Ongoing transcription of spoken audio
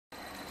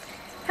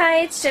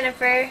Hi, it's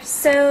Jennifer.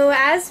 So,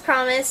 as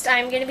promised,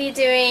 I'm going to be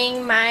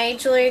doing my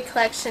jewelry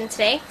collection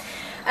today.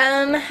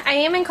 I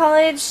am in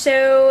college,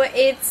 so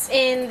it's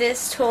in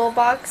this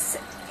toolbox.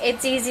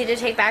 It's easy to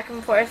take back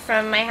and forth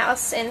from my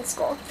house and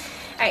school.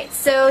 Alright,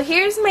 so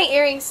here's my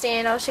earring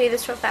stand. I'll show you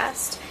this real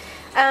fast.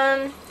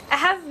 I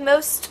have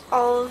most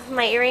all of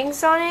my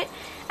earrings on it.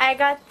 I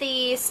got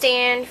the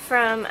stand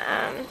from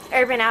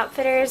Urban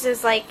Outfitters.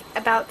 It's like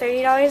about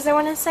 $30, I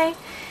want to say.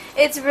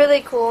 It's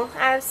really cool.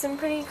 I have some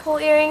pretty cool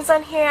earrings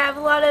on here. I have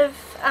a lot of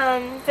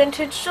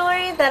vintage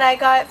jewelry that I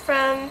got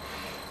from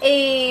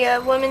a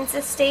women's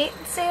estate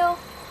sale.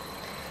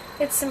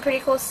 It's some pretty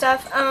cool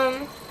stuff.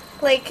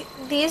 Like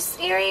these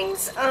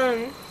earrings,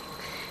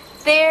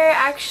 they're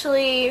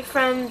actually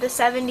from the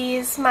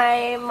 70s.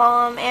 My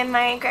mom and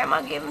my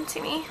grandma gave them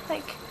to me.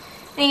 Like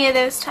any of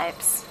those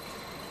types.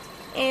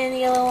 And the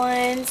yellow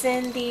ones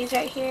and these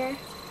right here.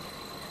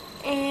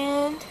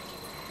 And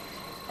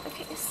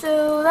okay,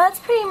 so that's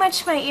pretty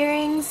much my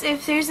earrings.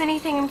 If there's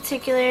anything in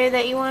particular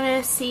that you want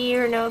to see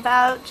or know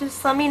about,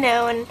 just let me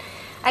know and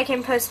I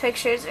can post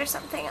pictures or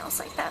something else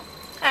like that.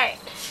 Alright,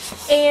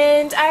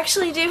 and I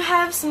actually do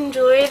have some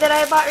jewelry that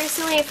I bought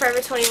recently at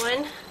Forever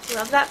 21.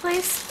 Love that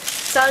place.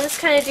 So I'll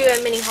just kind of do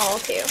a mini haul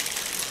too.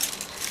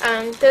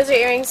 Those are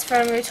earrings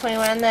from Forever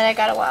 21 that I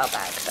got a while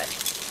back, but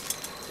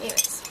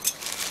anyways.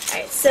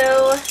 Alright,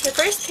 so the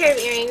first pair of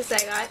earrings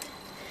I got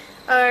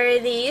are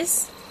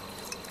these.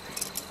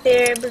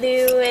 They're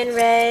blue and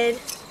red.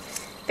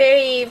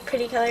 Very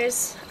pretty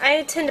colors.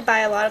 I tend to buy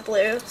a lot of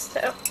blue,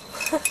 so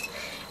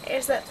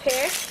there's that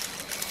pair.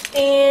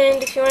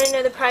 And if you want to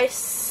know the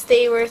price,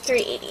 they were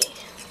 $3.80.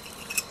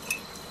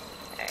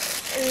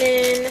 Alright, and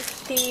then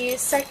the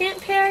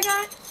second pair I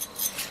got,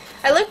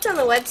 I looked on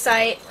the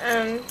website.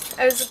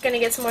 I was going to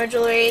get some more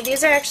jewelry.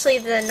 These are actually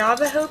the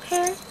Navajo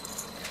pair.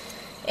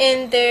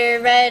 And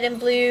they're red and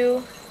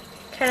blue,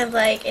 kind of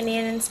like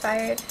Indian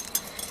inspired.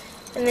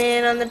 And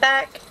then on the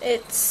back,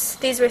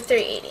 these were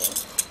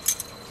 $3.80.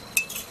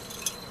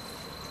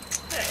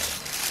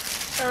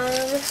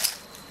 Alright.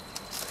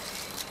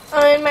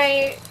 On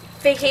my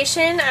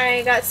vacation,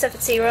 I got stuff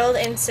at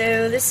SeaWorld, and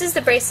so this is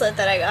the bracelet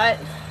that I got.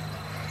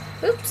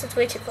 Oops, it's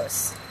way too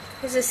close.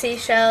 There's a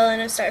seashell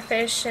and a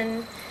starfish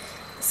and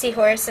a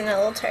seahorse and a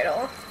little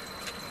turtle.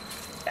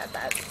 Got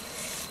that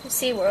from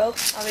SeaWorld,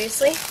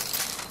 obviously.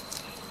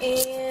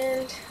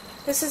 And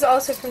this is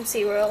also from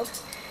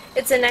SeaWorld.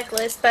 It's a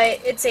necklace, but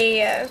it's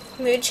a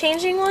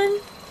mood-changing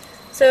one.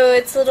 So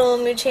it's a little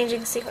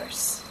mood-changing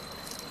seahorse.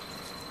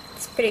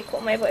 It's pretty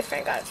cool. My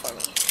boyfriend got it for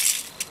me.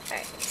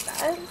 Alright, there's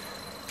that.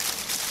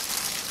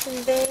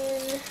 And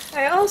then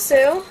I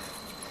also...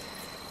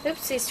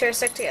 Oops, these two are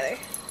stuck together.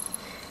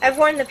 I've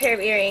worn the pair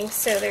of earrings,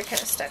 so they're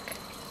kind of stuck.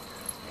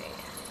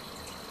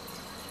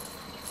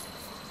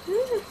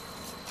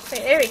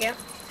 Right, there we go.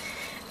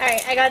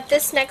 Alright, I got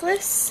this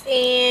necklace,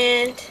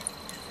 and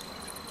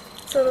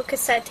it's a little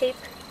cassette tape.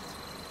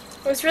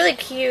 It was really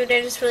cute.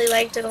 I just really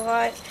liked it a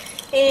lot.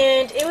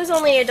 And it was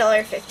only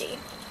 $1.50.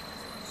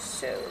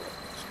 So,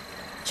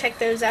 check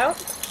those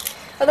out.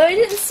 Although I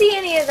didn't see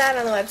any of that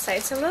on the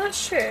website, so I'm not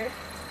sure.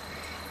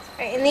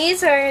 Alright, and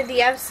these are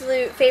the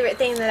absolute favorite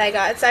thing that I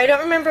got. So I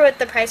don't remember what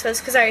the price was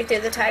because I already threw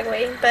the tag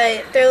away.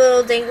 But they're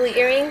little dangly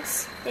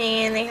earrings,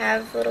 and they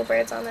have little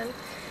birds on them.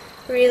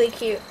 Really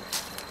cute.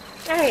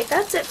 Alright,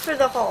 that's it for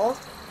the haul.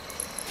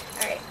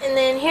 Alright, and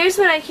then here's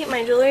what I keep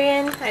my jewelry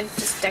in. I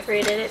just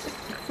decorated it.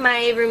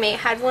 My roommate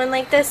had one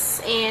like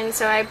this, and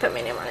so I put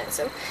my name on it,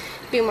 so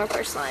be more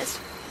personalized.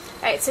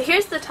 Alright, so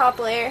here's the top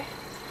layer.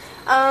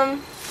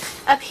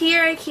 Up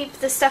here I keep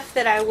the stuff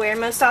that I wear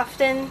most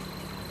often,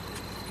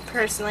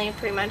 personally,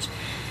 pretty much.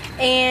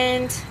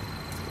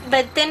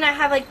 But then I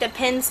have like the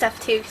pin stuff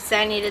too, because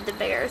I needed the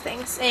bigger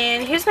things.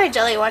 And here's my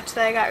jelly watch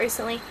that I got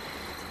recently.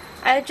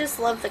 I just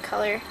love the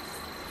color.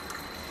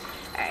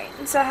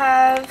 Alright, so I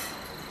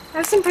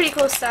have some pretty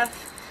cool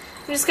stuff.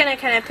 I'm just gonna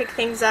kind of pick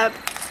things up.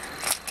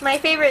 My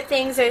favorite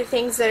things are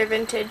things that are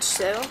vintage,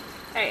 so...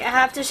 Alright, I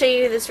have to show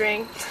you this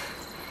ring.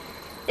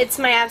 It's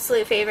my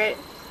absolute favorite.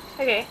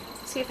 Okay,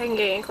 see if I can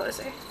get in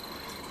closer. It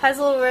has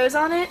a little rose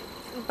on it,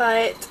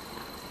 but...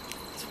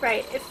 It's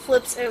right, it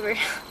flips over.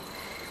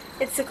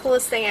 It's the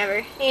coolest thing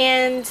ever.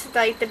 And,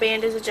 like, the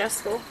band is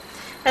adjustable.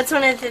 That's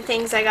one of the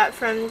things I got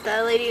from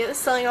the lady that was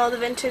selling all the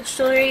vintage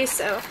jewelry,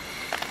 so...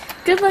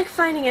 Good luck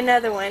finding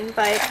another one,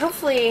 but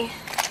hopefully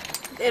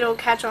it'll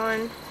catch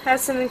on. I have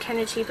some kind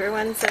of cheaper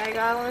ones that I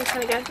got a long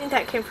time ago. I think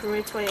that came from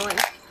Route 21.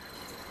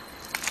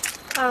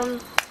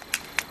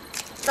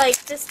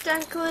 Like this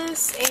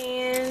necklace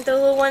and the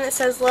little one that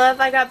says love,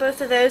 I got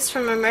both of those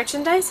from a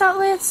merchandise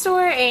outlet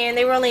store, and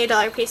they were only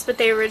 $1 a piece, but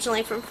they were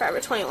originally from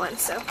Forever 21,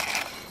 so I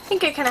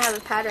think I kind of have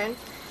a pattern.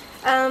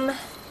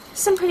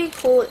 Some pretty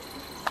cool,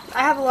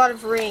 I have a lot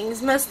of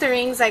rings. Most of the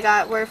rings I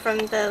got were from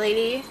the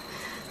lady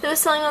that was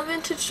selling all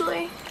vintage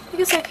jewelry. I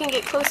guess I can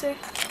get closer.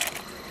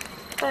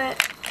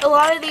 But a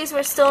lot of these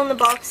were still in the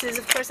boxes.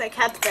 Of course I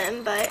kept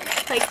them,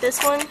 but like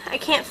this one, I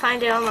can't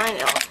find it online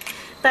at all.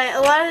 But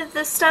a lot of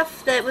the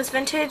stuff that was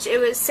vintage, it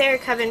was Sarah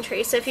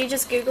Coventry. So if you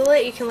just Google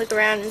it, you can look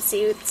around and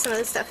see some of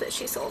the stuff that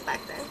she sold back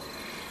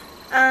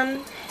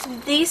then.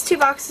 These two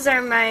boxes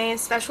are my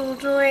special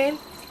jewelry.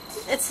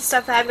 It's the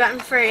stuff that I've gotten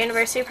for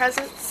anniversary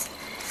presents.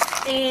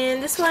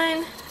 And this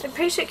one, I'm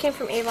pretty sure it came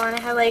from Avon. I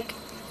have like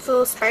this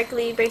little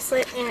sparkly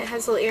bracelet and it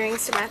has little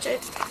earrings to match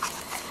it.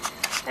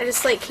 I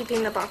just like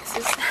keeping the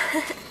boxes.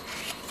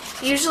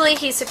 Usually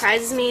he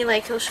surprises me,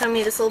 like he'll show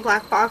me this little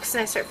black box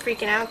and I start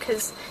freaking out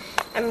because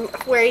I'm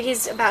worried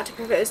he's about to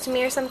propose to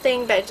me or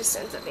something, but it just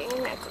ends up being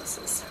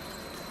necklaces.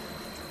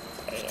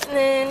 Okay, and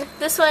then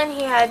this one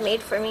he had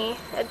made for me.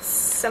 It's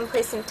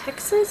someplace in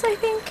Texas, I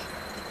think.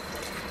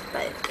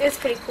 But it's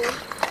pretty cool.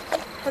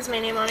 It has my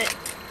name on it,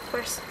 of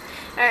course.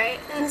 Alright,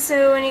 and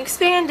so when you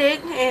expand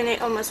it, and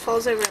it almost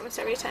falls over almost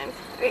every time.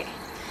 Okay,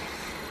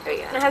 there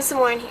we go. And I have some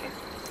more in here.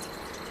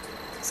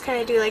 Just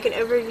kind of do like an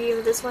overview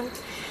of this one.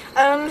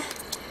 I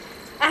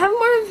have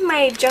more of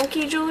my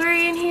junky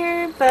jewelry in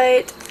here,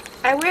 but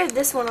I wear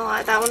this one a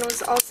lot. That one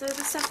was also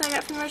the stuff that I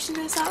got from the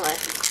merchandise outlet.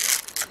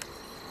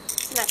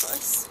 It's a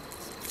necklace.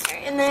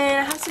 Alright, and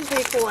then I have some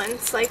pretty cool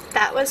ones. Like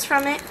that was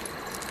from it.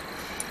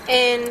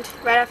 And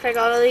right after I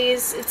got all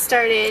these, it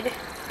started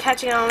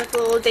catching on with a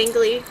little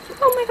dangly.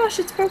 Oh my gosh,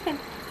 it's broken.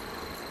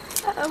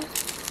 Uh-oh.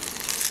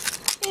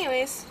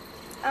 Anyways,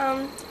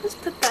 let's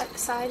put that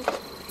aside.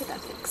 Get that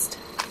fixed.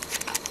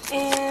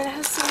 And I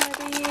have some of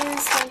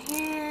these down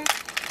here.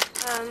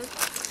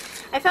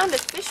 I found a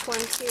fish one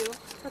too.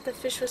 I thought the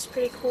fish was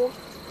pretty cool.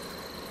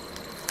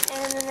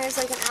 And then there's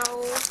like an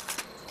owl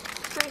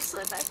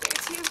bracelet back there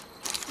too.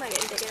 I might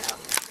dig it out.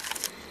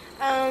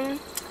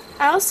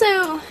 I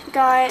also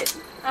got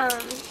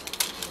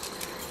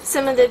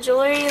some of the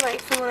jewelry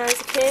like from when I was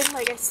a kid.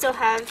 Like I still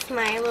have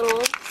my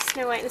little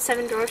Snow White and the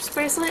Seven Dwarfs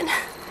bracelet.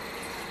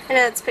 I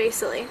know it's pretty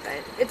silly,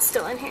 but it's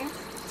still in here.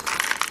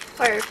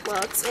 Or,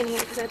 well, it's in here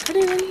because I put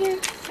it in here.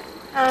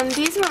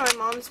 These are my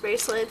mom's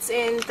bracelets,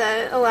 and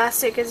the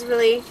elastic is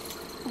really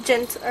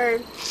gentle,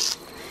 or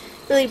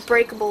really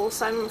breakable,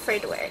 so I'm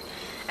afraid to wear it.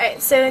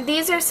 Alright, so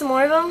these are some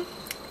more of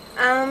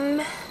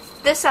them.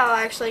 This owl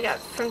I actually got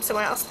from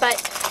somewhere else,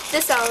 but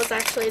this owl is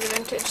actually the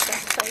vintage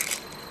stuff. Like,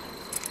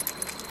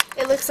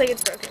 it looks like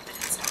it's broken, but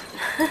it's not.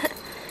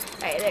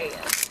 Alright, there you go.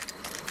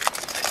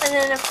 And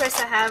then, of course,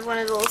 I have one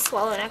of the little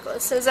swallow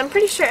necklaces. I'm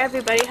pretty sure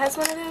everybody has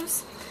one of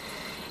those.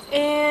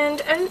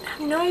 And I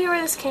have no idea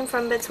where this came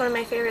from, but it's one of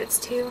my favorites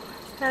too.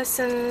 I have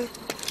some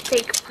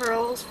fake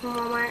pearls from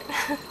Walmart.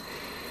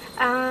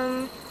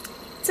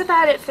 That's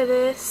about it for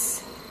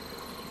this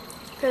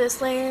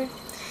layer.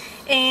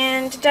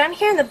 And down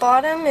here in the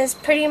bottom is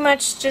pretty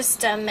much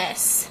just a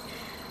mess.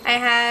 I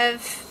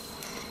have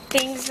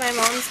things my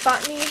mom's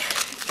bought me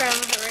from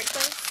her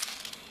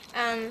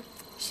workplace.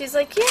 She's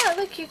like, yeah,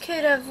 look, you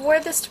could have wore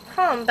this to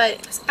prom, but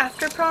it was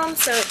after prom,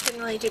 so it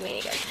didn't really do me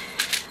any good.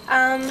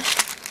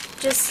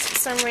 Just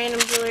some random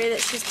jewelry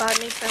that she's bought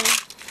me from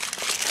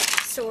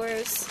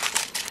stores.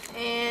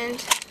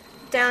 And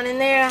down in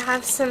there I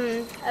have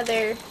some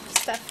other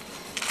stuff.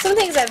 Some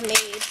things I've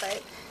made,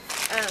 but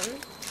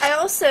I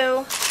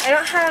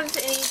don't have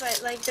any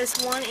but like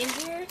this one in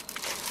here.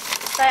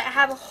 But I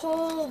have a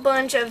whole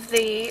bunch of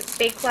the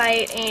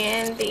Bakelite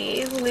and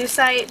the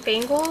Lucite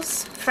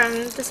bangles from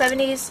the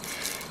 70s.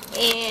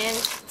 And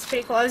it's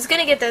pretty cool. I was going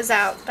to get those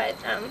out, but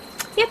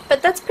yeah,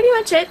 but that's pretty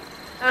much it.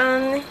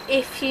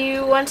 If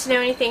you want to know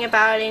anything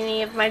about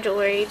any of my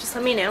jewelry, just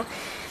let me know.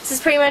 This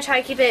is pretty much how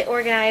I keep it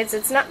organized.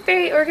 It's not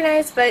very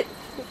organized, but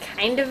it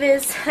kind of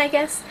is, I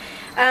guess.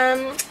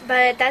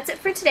 But that's it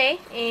for today,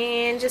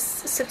 and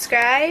just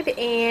subscribe,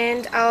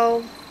 and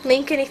I'll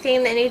link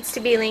anything that needs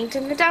to be linked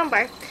in the down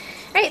bar.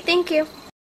 Alright, thank you.